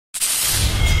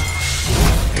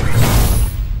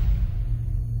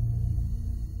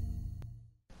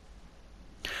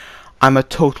I'm a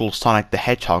total Sonic the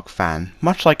Hedgehog fan,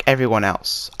 much like everyone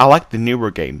else. I like the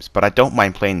newer games, but I don't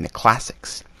mind playing the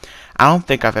classics. I don't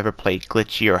think I've ever played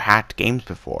glitchy or hacked games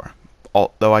before,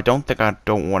 although I don't want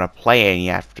to play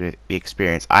any after the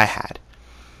experience I had.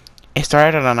 It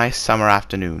started on a nice summer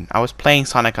afternoon. I was playing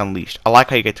Sonic Unleashed. I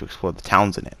like how you get to explore the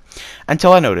towns in it.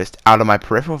 Until I noticed, out of my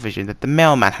peripheral vision, that the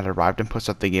mailman had arrived and put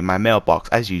something in my mailbox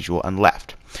as usual and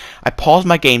left. I paused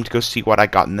my game to go see what I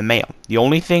got in the mail. The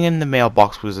only thing in the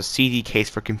mailbox was a CD case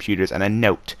for computers and a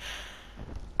note.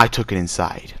 I took it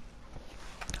inside.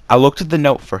 I looked at the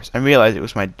note first and realized it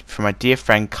was from my dear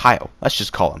friend Kyle, let's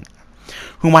just call him,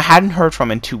 whom I hadn't heard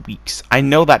from in 2 weeks. I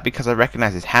know that because I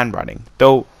recognized his handwriting,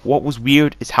 though what was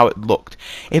weird is how it looked.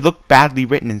 It looked badly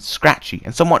written and scratchy,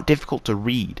 and somewhat difficult to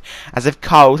read, as if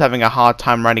Kyle was having a hard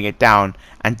time writing it down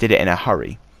and did it in a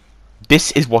hurry.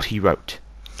 This is what he wrote.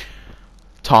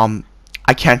 Tom,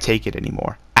 I can't take it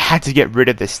anymore. I had to get rid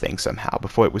of this thing somehow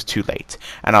before it was too late,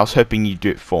 and I was hoping you'd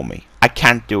do it for me. I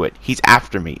can't do it. He's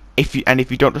after me. If you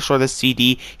don't destroy the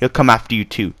CD, he'll come after you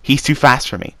too. He's too fast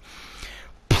for me.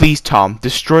 Please, Tom,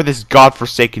 destroy this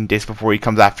godforsaken disc before he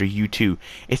comes after you too.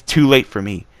 It's too late for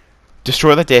me.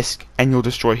 Destroy the disc, and you'll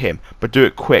destroy him, but do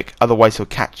it quick, otherwise he'll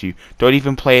catch you. Don't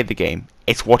even play the game.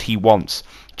 It's what he wants.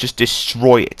 Just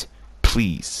destroy it.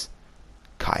 Please.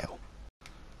 Kyle.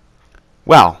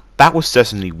 Well, that was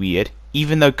certainly weird.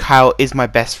 Even though Kyle is my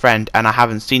best friend and I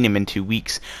haven't seen him in 2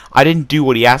 weeks, I didn't do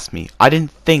what he asked me. I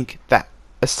didn't think that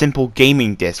a simple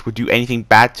gaming disc would do anything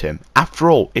bad to him.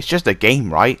 After all, it's just a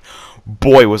game, right?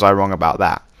 Boy, was I wrong about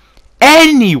that.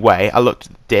 Anyway, I looked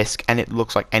at the disc and it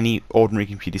looks like any ordinary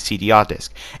computer CDR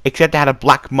disc, except it had a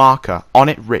black marker on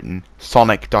it written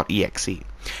Sonic.exe.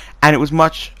 And it was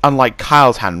much unlike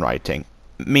Kyle's handwriting,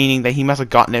 meaning that he must have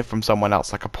gotten it from someone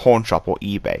else, like a pawn shop or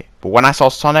eBay. But when I saw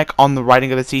Sonic on the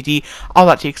writing of the CD, I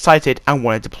was actually excited and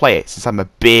wanted to play it, since I'm a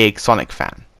big Sonic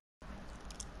fan.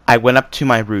 I went up to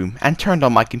my room and turned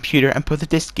on my computer and put the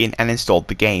disc in and installed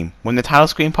the game. When the title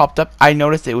screen popped up, I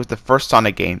noticed it was the first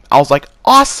Sonic game. I was like,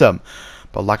 awesome!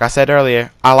 But like I said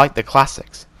earlier, I like the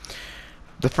classics.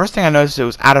 The first thing I noticed, it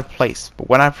was out of place, but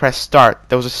when I pressed start,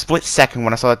 there was a split second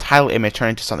when I saw the title image turn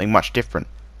into something much different.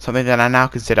 Something that I now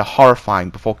consider horrifying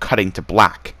before cutting to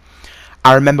black.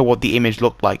 I remember what the image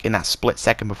looked like in that split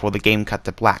second before the game cut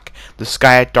to black. The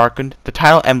sky had darkened, the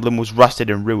title emblem was rusted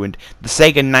and ruined, the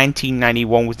Sega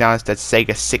 1991 was now instead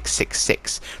Sega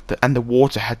 666, and the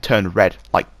water had turned red,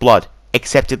 like blood,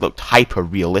 except it looked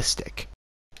hyper-realistic.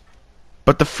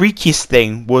 But the freakiest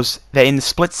thing was that in the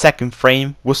split second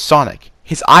frame was Sonic.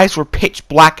 His eyes were pitch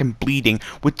black and bleeding,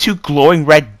 with 2 glowing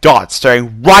red dots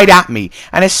staring right at me,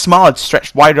 and his smile had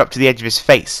stretched wider up to the edge of his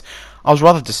face. I was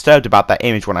rather disturbed about that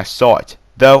image when I saw it,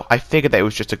 though I figured that it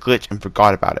was just a glitch and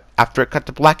forgot about it. After it cut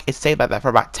to black, it stayed like that for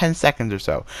about 10 seconds or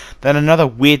so. Then another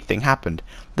weird thing happened.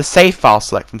 The save file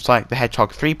select from Sonic the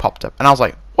Hedgehog 3 popped up, and I was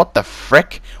like, what the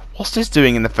frick? What's this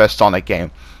doing in the first Sonic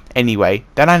game? Anyway,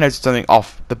 then I noticed something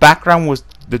off. The background was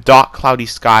the dark cloudy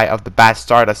sky of the Bad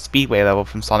Stardust Speedway level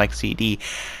from Sonic CD,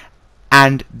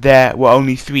 and there were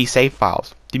only 3 save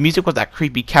files. The music was that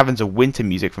creepy Caverns of Winter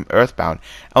music from Earthbound,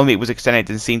 only it was extended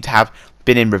and seemed to have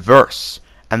been in reverse,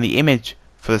 and the image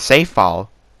for the save file,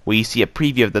 where you see a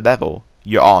preview of the level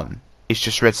you're on, is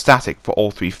just red static for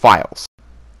all 3 files.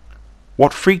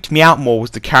 What freaked me out more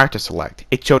was the character select.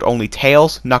 It showed only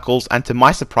Tails, Knuckles, and to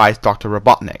my surprise, Dr.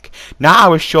 Robotnik. Now I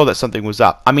was sure that something was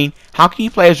up. I mean, how can you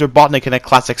play as Robotnik in a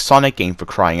classic Sonic game, for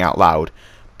crying out loud?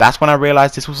 That's when I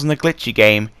realized this wasn't a glitchy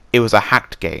game, it was a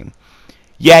hacked game.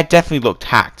 Yeah, it definitely looked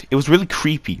hacked. It was really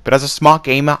creepy, but as a smart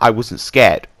gamer, I wasn't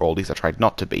scared, or at least I tried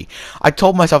not to be. I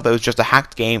told myself that it was just a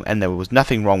hacked game and there was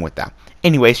nothing wrong with that.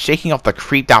 Anyways, shaking off the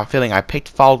creeped out feeling, I picked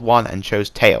file 1 and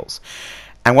chose Tails.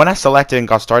 And when I selected and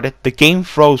got started, the game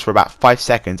froze for about 5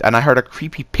 seconds, and I heard a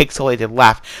creepy pixelated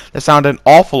laugh that sounded an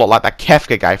awful lot like that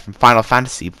Kefka guy from Final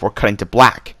Fantasy before cutting to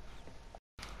black.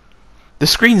 The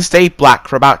screen stayed black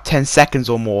for about 10 seconds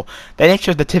or more, then it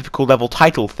showed the typical level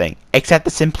title thing, except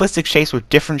the simplistic shapes were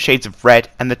different shades of red,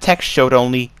 and the text showed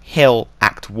only Hill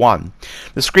Act 1.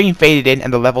 The screen faded in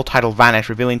and the level title vanished,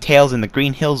 revealing Tails in the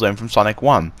Green Hill Zone from Sonic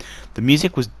 1. The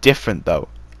music was different though.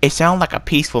 It sounded like a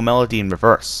peaceful melody in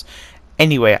reverse.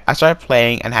 Anyway, I started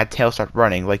playing and had Tails start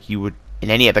running like you would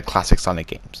in any of the classic Sonic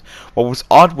games. What was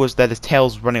odd was that as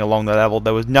Tails was running along the level,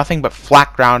 there was nothing but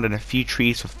flat ground and a few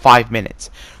trees for 5 minutes.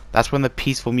 That's when the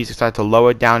peaceful music started to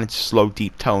lower down into slow,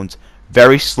 deep tones,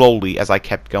 very slowly as I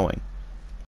kept going.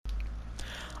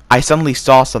 I suddenly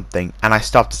saw something, and I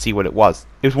stopped to see what it was.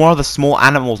 It was one of the small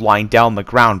animals lying down on the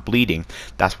ground, bleeding.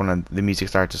 That's when the music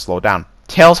started to slow down.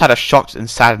 Tails had a shocked and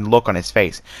saddened look on his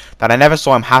face that I never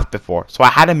saw him have before, so I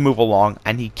had him move along,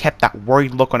 and he kept that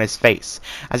worried look on his face.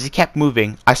 As he kept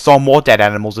moving, I saw more dead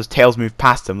animals as Tails moved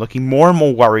past him, looking more and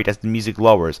more worried as the music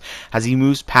lowers. As he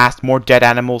moves past more dead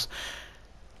animals,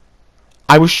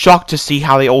 I was shocked to see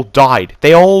how they all died.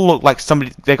 They all looked like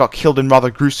they got killed in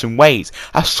rather gruesome ways.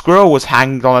 A squirrel was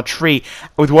hanging on a tree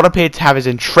with what appeared to have his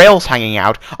entrails hanging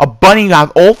out. A bunny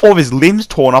had all 4 of his limbs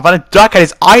torn off, and a duck had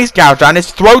his eyes gouged out and his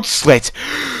throat slit.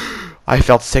 I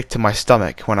felt sick to my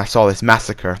stomach when I saw this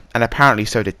massacre, and apparently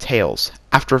so did Tails.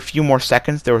 After a few more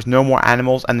seconds, there was no more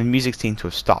animals, and the music seemed to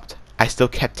have stopped. I still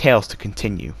kept Tails to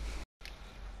continue.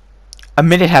 A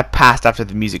minute had passed after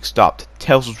the music stopped.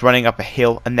 Tails was running up a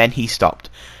hill, and then he stopped.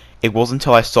 It wasn't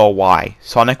until I saw why.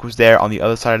 Sonic was there on the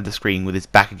other side of the screen with his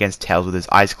back against Tails with his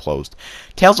eyes closed.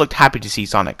 Tails looked happy to see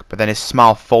Sonic, but then his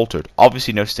smile faltered,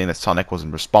 obviously noticing that Sonic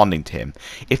wasn't responding to him,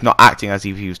 if not acting as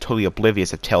if he was totally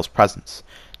oblivious of Tails' presence.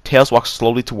 Tails walked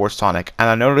slowly towards Sonic, and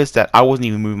I noticed that I wasn't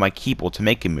even moving my keyboard to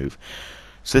make him move,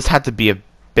 so this had to be a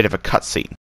bit of a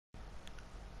cutscene.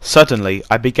 Suddenly,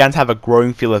 I began to have a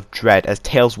growing feel of dread as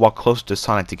Tails walked closer to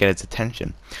Sonic to get his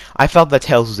attention. I felt that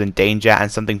Tails was in danger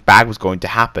and something bad was going to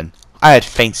happen. I heard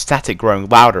faint static growing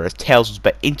louder as Tails was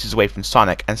but inches away from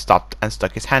Sonic and stopped and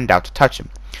stuck his hand out to touch him.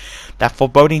 That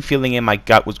foreboding feeling in my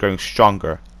gut was growing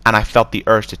stronger, and I felt the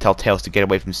urge to tell Tails to get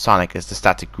away from Sonic as the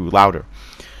static grew louder.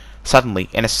 Suddenly,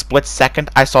 in a split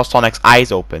second, I saw Sonic's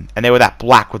eyes open, and they were that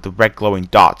black with the red glowing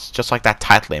dots, just like that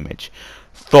title image.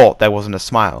 Thought there wasn't a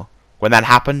smile. When that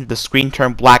happened, the screen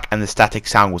turned black and the static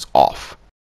sound was off.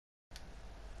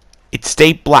 It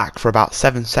stayed black for about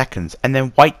 7 seconds, and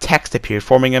then white text appeared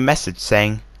forming a message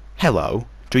saying, "Hello,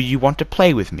 do you want to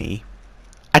play with me?"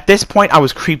 At this point I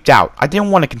was creeped out. I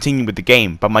didn't want to continue with the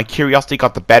game, but my curiosity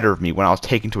got the better of me when I was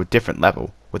taken to a different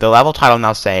level, with the level title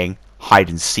now saying, Hide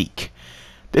and Seek.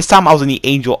 This time I was in the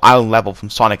Angel Island level from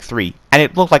Sonic 3, and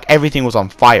it looked like everything was on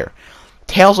fire.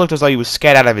 Tails looked as though he was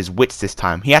scared out of his wits this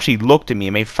time. He actually looked at me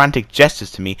and made frantic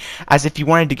gestures to me as if he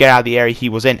wanted to get out of the area he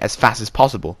was in as fast as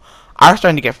possible. I was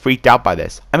starting to get freaked out by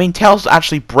this. I mean, Tails was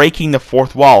actually breaking the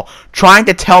 4th wall, trying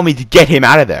to tell me to get him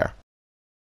out of there.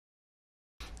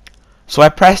 So I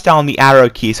pressed down the arrow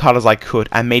key as hard as I could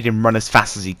and made him run as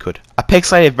fast as he could. A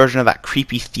pixelated version of that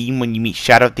creepy theme when you meet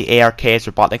Shadow at the ARK's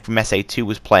Robotnik from SA2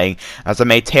 was playing as I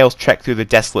made Tails trek through the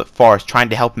desolate forest trying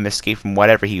to help him escape from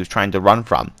whatever he was trying to run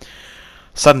from.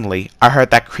 Suddenly, I heard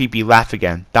that creepy laugh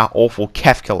again, that awful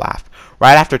Kefka laugh.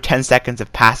 Right after 10 seconds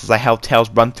had passed as I helped Tails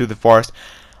run through the forest,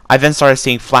 I then started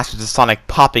seeing flashes of Sonic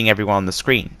popping everyone on the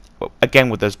screen, again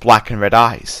with those black and red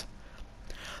eyes.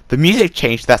 The music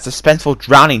changed to that suspenseful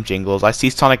drowning jingle as I see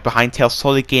Sonic behind Tails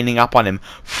slowly gaining up on him,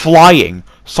 flying!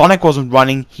 Sonic wasn't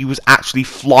running, he was actually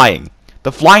flying.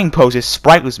 The flying pose his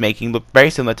sprite was making looked very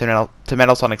similar to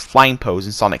Metal Sonic's flying pose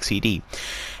in Sonic CD.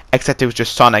 Except it was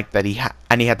just Sonic that he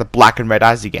had the black and red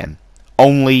eyes again.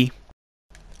 Only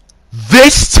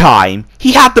this time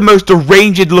he had the most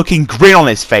deranged looking grin on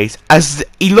his face as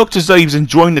he looked as though he was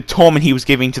enjoying the torment he was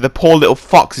giving to the poor little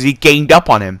fox as he gained up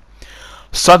on him.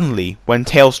 Suddenly, when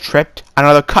Tails tripped,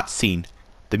 another cutscene.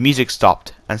 The music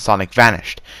stopped and Sonic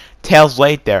vanished. Tails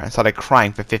laid there and started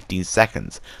crying for 15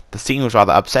 seconds. The scene was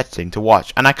rather upsetting to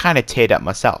watch and I kinda teared up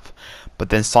myself. But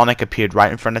then Sonic appeared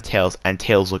right in front of Tails and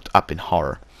Tails looked up in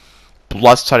horror.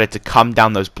 Blood started to come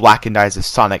down those blackened eyes of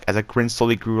Sonic as a grin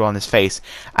slowly grew on his face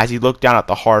as he looked down at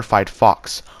the horrified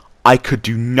fox. I could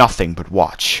do nothing but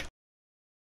watch.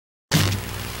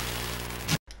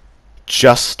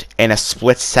 Just in a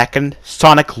split second,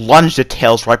 Sonic lunged at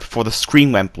Tails right before the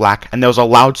screen went black, and there was a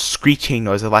loud screeching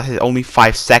noise that lasted only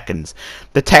 5 seconds.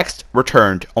 The text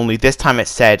returned, only this time it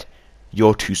said,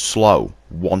 "You're too slow.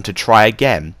 Want to try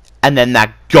again?" And then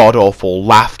that god-awful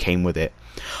laugh came with it.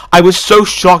 I was so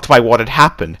shocked by what had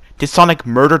happened. Did Sonic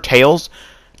murder Tails?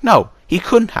 No, he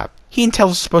couldn't have. He and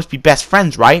Tails were supposed to be best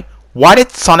friends, right? Why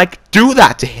did Sonic do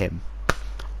that to him?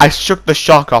 I shook the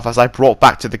shock off as I brought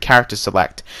back to the character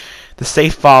select. The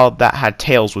save file that had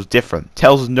Tails was different.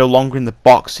 Tails was no longer in the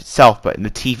box itself, but in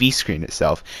the TV screen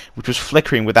itself, which was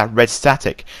flickering with that red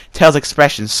static. Tails'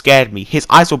 expression scared me. His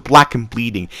eyes were black and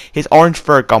bleeding. His orange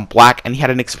fur had gone black, and he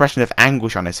had an expression of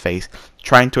anguish on his face.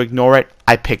 Trying to ignore it,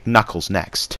 I picked Knuckles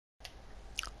next.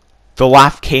 The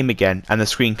laugh came again, and the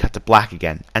screen cut to black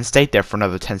again, and stayed there for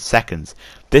another 10 seconds.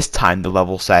 This time the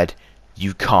level said,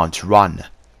 "You can't run."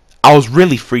 I was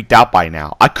really freaked out by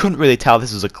now. I couldn't really tell if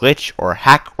this was a glitch, or a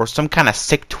hack, or some kind of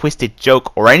sick twisted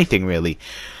joke, or anything really.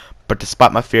 But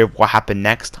despite my fear of what happened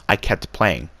next, I kept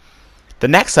playing. The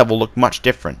next level looked much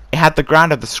different. It had the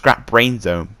ground of the scrap brain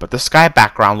zone, but the sky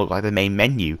background looked like the main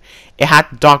menu. It had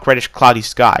the dark reddish cloudy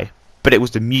sky, but it was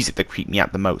the music that creeped me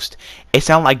out the most. It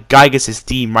sounded like Gygas'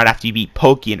 theme right after you beat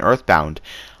Pokey in Earthbound.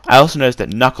 I also noticed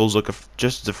that Knuckles looked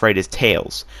just as afraid as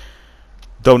Tails,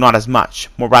 though not as much.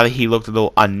 More rather, he looked a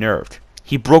little unnerved.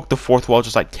 He broke the fourth wall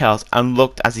just like Tails and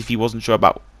looked as if he wasn't sure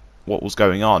about what was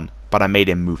going on, but I made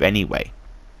him move anyway.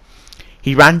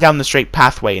 He ran down the straight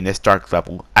pathway in this dark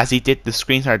level. As he did, the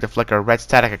screen started to flicker red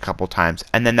static a couple times,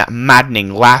 and then that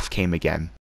maddening laugh came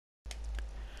again.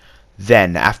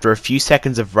 Then, after a few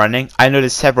seconds of running, I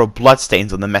noticed several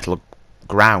bloodstains on the metal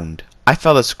ground. I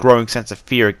felt this growing sense of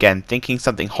fear again, thinking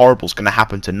something horrible was going to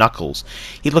happen to Knuckles.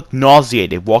 He looked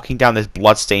nauseated walking down this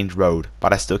blood-stained road,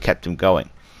 but I still kept him going.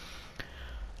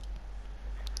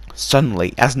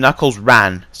 Suddenly, as Knuckles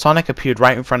ran, Sonic appeared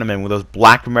right in front of him with those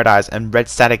black and red eyes, and red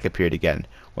static appeared again.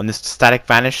 When the static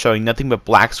vanished, showing nothing but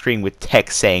black screen with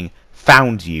text saying,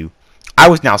 "Found you." I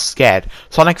was now scared.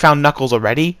 Sonic found Knuckles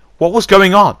already? What was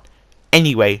going on?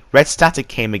 Anyway, red static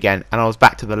came again, and I was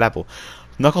back to the level.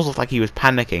 Knuckles looked like he was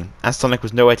panicking, and Sonic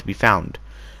was nowhere to be found.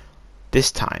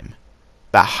 This time,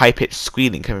 that high-pitched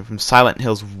squealing coming from Silent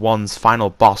Hill 1's final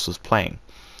boss was playing.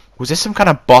 Was this some kind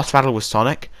of boss battle with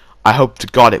Sonic? I hope to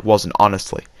God it wasn't,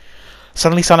 honestly.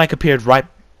 Suddenly Sonic appeared right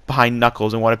behind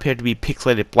Knuckles in what appeared to be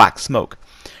pixelated black smoke.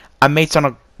 I made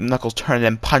Knuckles turn and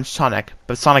then punch Sonic,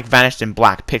 but Sonic vanished in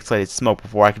black pixelated smoke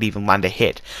before I could even land a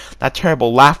hit. That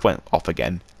terrible laugh went off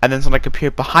again, and then Sonic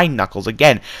appeared behind Knuckles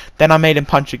again. Then I made him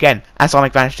punch again, and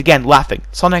Sonic vanished again, laughing.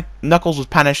 Knuckles was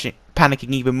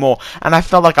panicking even more, and I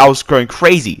felt like I was going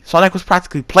crazy. Sonic was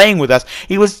practically playing with us.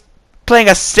 He was playing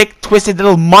a sick, twisted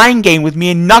little mind game with me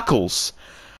and Knuckles.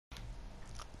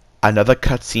 Another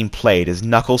cutscene played as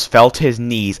Knuckles fell to his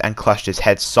knees and clutched his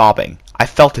head, sobbing. I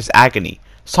felt his agony.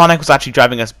 Sonic was actually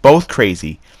driving us both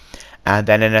crazy. And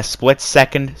then in a split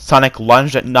second, Sonic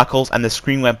lunged at Knuckles and the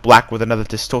screen went black with another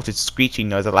distorted screeching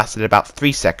noise that lasted about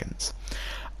 3 seconds.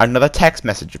 Another text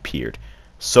message appeared.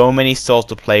 So many souls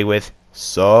to play with,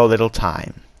 so little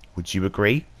time. Would you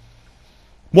agree?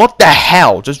 What the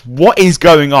hell? Just what is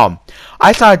going on?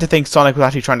 I started to think Sonic was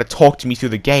actually trying to talk to me through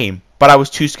the game, but I was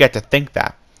too scared to think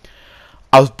that.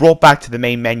 I was brought back to the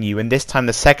main menu, and this time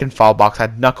the second file box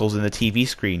had Knuckles in the TV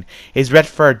screen. His red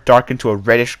fur darkened to a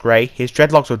reddish grey, his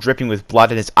dreadlocks were dripping with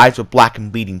blood, and his eyes were black and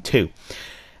bleeding too.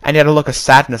 And he had a look of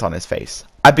sadness on his face.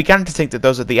 I began to think that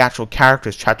those are the actual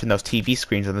characters trapped in those TV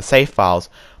screens and the save files,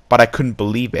 but I couldn't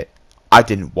believe it. I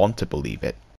didn't want to believe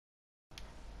it.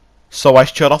 So I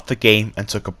shut off the game and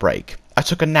took a break. I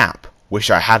took a nap. Wish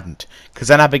I hadn't, because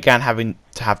then I began having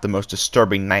to have the most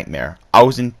disturbing nightmare. I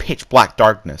was in pitch black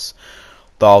darkness,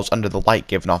 though I was under the light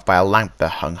given off by a lamp that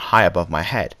hung high above my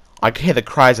head. I could hear the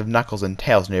cries of Knuckles and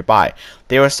Tails nearby.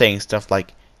 They were saying stuff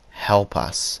like, "Help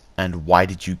us," and "Why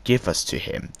did you give us to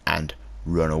him?" and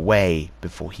 "Run away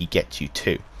before he gets you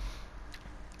too."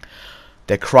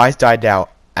 Their cries died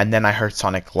out, and then I heard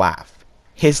Sonic laugh.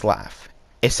 His laugh.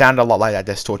 It sounded a lot like that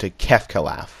distorted Kefka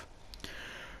laugh.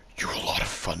 "You're a lot of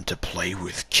fun to play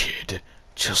with, kid.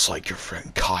 Just like your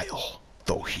friend Kyle,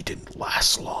 though he didn't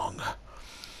last long."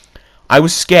 I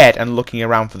was scared and looking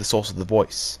around for the source of the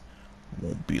voice.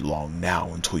 "Won't be long now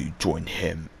until you join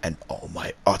him and all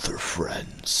my other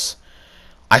friends."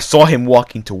 I saw him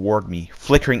walking toward me,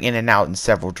 flickering in and out in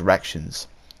several directions.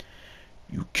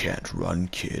 "You can't run,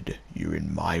 kid. You're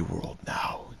in my world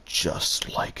now, just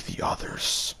like the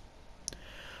others."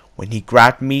 When he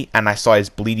grabbed me and I saw his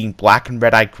bleeding black and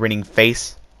red-eyed grinning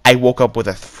face, I woke up with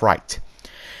a fright.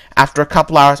 After a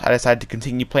couple hours, I decided to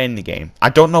continue playing the game. I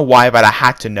don't know why, but I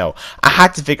had to know. I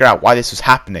had to figure out why this was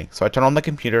happening, so I turned on the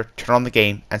computer, turned on the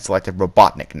game, and selected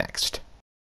Robotnik next.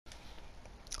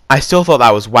 I still thought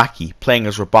that was wacky, playing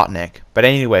as Robotnik, but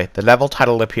anyway, the level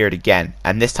title appeared again,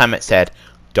 and this time it said ...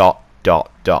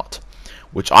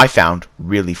 which I found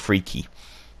really freaky.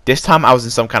 This time I was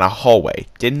in some kind of hallway.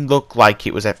 Didn't look like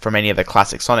it was from any of the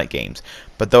classic Sonic games,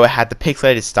 but though it had the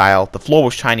pixelated style, the floor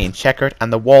was shiny and checkered,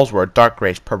 and the walls were a dark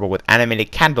greyish purple with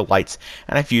animated candle lights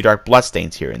and a few dark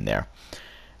bloodstains here and there.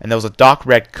 And there was a dark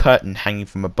red curtain hanging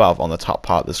from above on the top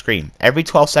part of the screen. Every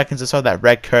 12 seconds or so that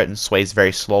red curtain sways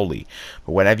very slowly,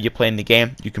 but whenever you're playing the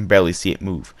game, you can barely see it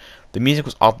move. The music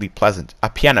was oddly pleasant, a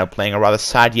piano playing a rather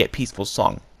sad yet peaceful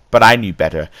song. But I knew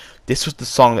better. This was the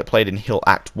song that played in Hill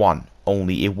Act 1.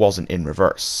 Only it wasn't in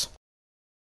reverse.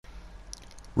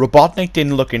 Robotnik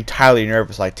didn't look entirely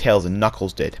nervous like Tails and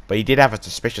Knuckles did, but he did have a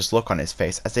suspicious look on his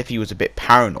face, as if he was a bit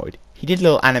paranoid. He did a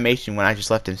little animation when I just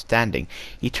left him standing.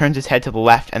 He turns his head to the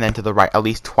left and then to the right at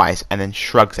least twice, and then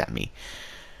shrugs at me.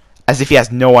 as if he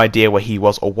has no idea where he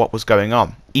was or what was going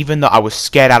on. Even though I was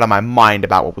scared out of my mind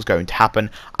about what was going to happen,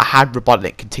 I had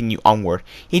Robotnik continue onward.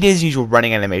 He did his usual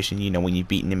running animation, you know, when you've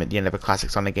beaten him at the end of a classic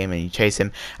Sonic game and you chase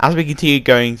him, as we continued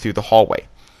going through the hallway.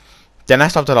 Then I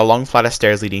stopped at a long flight of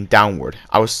stairs leading downward.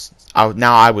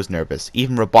 Now I was nervous.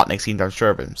 Even Robotnik seemed unsure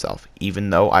of himself, even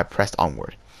though I pressed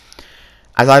onward.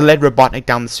 As I led Robotnik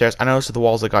down the stairs, I noticed that the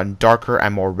walls had gotten darker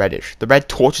and more reddish. The red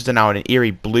torches are now in an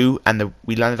eerie blue, and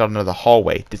we landed on another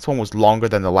hallway. This one was longer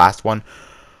than the last one,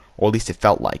 or at least it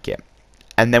felt like it.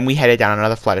 And then we headed down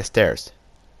another flight of stairs.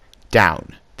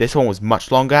 Down. This one was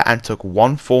much longer and took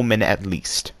 1 full minute at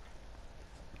least.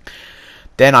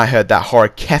 Then I heard that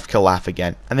horrid Kefka laugh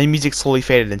again, and the music slowly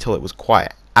faded until it was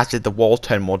quiet, as did the walls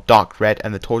turn more dark red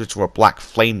and the torches were a black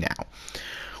flame now.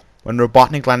 When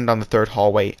Robotnik landed on the third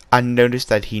hallway, I noticed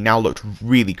that he now looked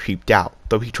really creeped out,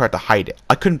 though he tried to hide it.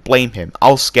 I couldn't blame him. I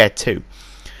was scared too.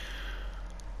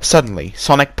 Suddenly,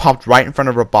 Sonic popped right in front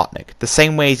of Robotnik, the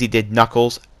same way as he did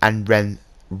Knuckles and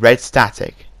red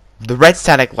static. The red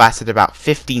static lasted about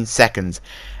 15 seconds,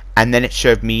 and then it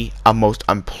showed me a most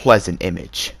unpleasant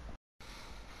image.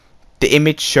 The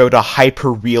image showed a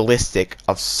hyper-realistic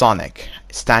of Sonic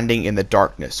standing in the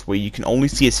darkness, where you can only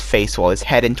see his face while his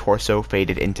head and torso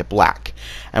faded into black.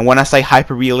 And when I say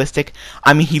hyper-realistic,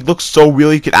 I mean he looked so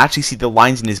real you could actually see the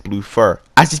lines in his blue fur,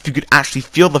 as if you could actually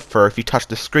feel the fur if you touched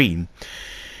the screen.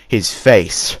 His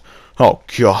face, oh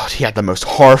god, he had the most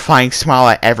horrifying smile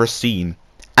I ever seen.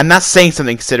 And that's saying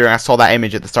something considering I saw that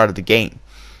image at the start of the game.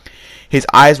 His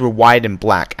eyes were wide and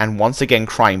black, and once again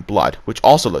crying blood, which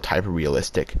also looked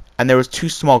hyper-realistic. And there was 2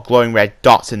 small glowing red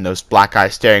dots in those black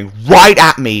eyes staring right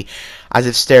at me, as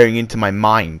if staring into my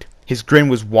mind. His grin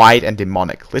was wide and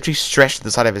demonic, literally stretched to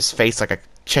the side of his face like a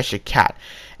Cheshire cat,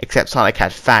 except Sonic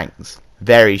had fangs.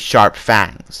 Very sharp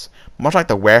fangs. Much like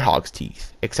the werehog's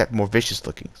teeth, except more vicious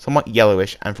looking, somewhat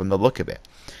yellowish, and from the look of it.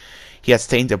 He had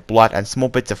stains of blood and small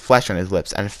bits of flesh on his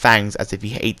lips, and fangs as if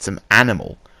he ate some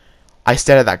animal. I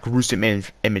stared at that gruesome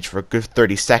image for a good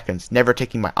 30 seconds, never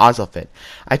taking my eyes off it.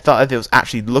 I felt as if it was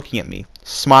actually looking at me,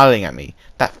 smiling at me.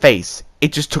 That face,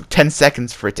 it just took 10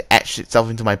 seconds for it to etch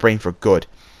itself into my brain for good.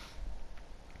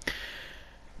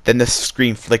 Then the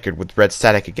screen flickered with red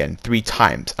static again, 3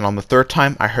 times, and on the 3rd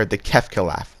time I heard the Kefka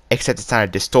laugh, except it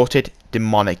sounded distorted,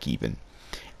 demonic even.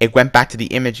 It went back to the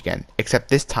image again, except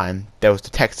this time there was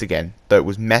the text again, though it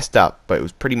was messed up, but it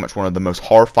was pretty much one of the most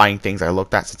horrifying things I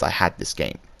looked at since I had this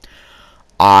game.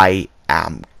 I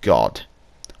am God.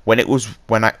 It was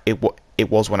when I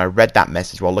read that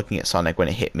message while looking at Sonic when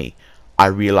it hit me. I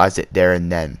realized it there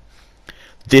and then.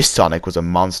 This Sonic was a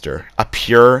monster. A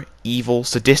pure, evil,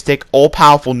 sadistic,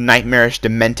 all-powerful, nightmarish,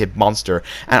 demented monster,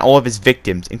 and all of his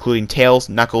victims, including Tails,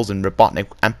 Knuckles, and Robotnik,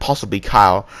 and possibly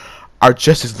Kyle, are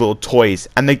just his little toys,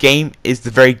 and the game is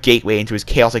the very gateway into his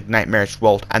chaotic, nightmarish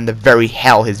world, and the very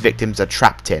hell his victims are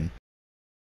trapped in.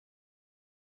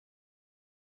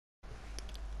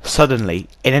 Suddenly,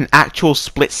 in an actual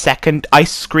split second, I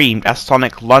screamed as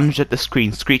Sonic lunged at the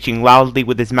screen, screeching loudly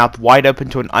with his mouth wide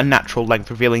open to an unnatural length,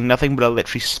 revealing nothing but a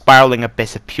literally spiraling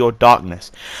abyss of pure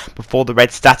darkness, before the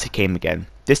red static came again,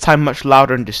 this time much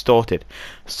louder and distorted,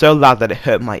 so loud that it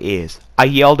hurt my ears. I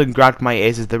yelled and grabbed my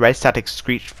ears as the red static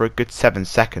screeched for a good 7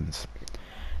 seconds.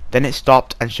 Then it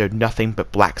stopped and showed nothing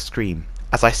but black screen.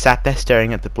 As I sat there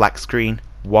staring at the black screen,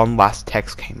 one last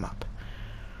text came up.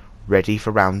 Ready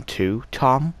for round 2,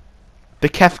 Tom? The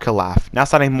Kefka laugh, now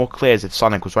sounding more clear as if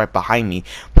Sonic was right behind me,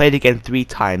 played again 3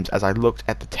 times as I looked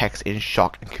at the text in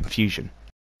shock and confusion.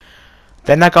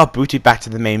 Then I got booted back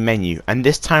to the main menu, and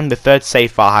this time the 3rd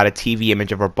save file had a TV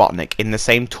image of Robotnik in the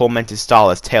same tormented style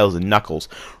as Tails and Knuckles.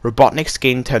 Robotnik's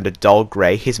skin turned a dull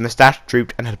grey, his moustache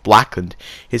drooped and had blackened,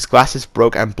 his glasses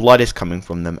broke and blood is coming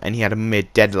from them, and he had a mere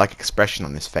dead-like expression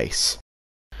on his face.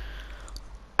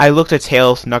 I looked at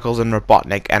Tails, Knuckles, and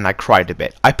Robotnik, and I cried a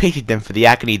bit. I pitied them for the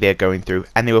agony they were going through,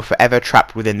 and they were forever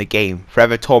trapped within the game,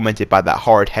 forever tormented by that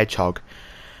horrid hedgehog,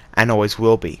 and always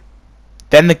will be.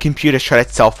 Then the computer shut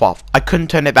itself off. I couldn't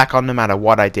turn it back on no matter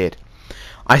what I did.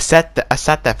 I sat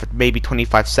there for maybe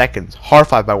 25 seconds,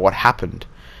 horrified by what happened.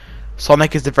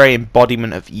 Sonic is the very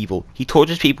embodiment of evil. He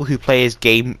tortures people who play his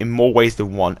game in more ways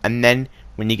than one, and then,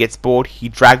 when he gets bored, he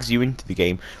drags you into the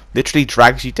game, literally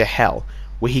drags you to hell,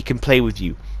 where he can play with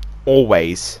you,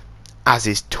 always, as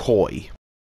his toy.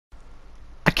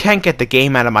 I can't get the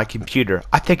game out of my computer.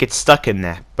 I think it's stuck in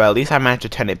there, but at least I managed to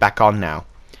turn it back on now.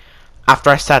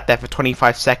 After I sat there for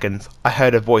 25 seconds, I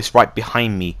heard a voice right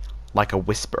behind me, like a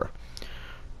whisper.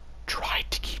 Try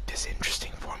to keep this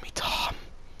interesting for me, Tom.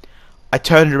 I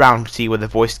turned around to see where the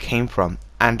voice came from,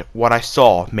 and what I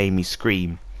saw made me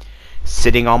scream.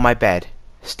 Sitting on my bed,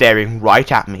 staring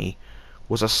right at me,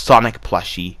 was a Sonic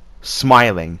plushie,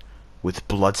 smiling, with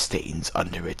bloodstains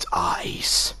under its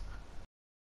eyes.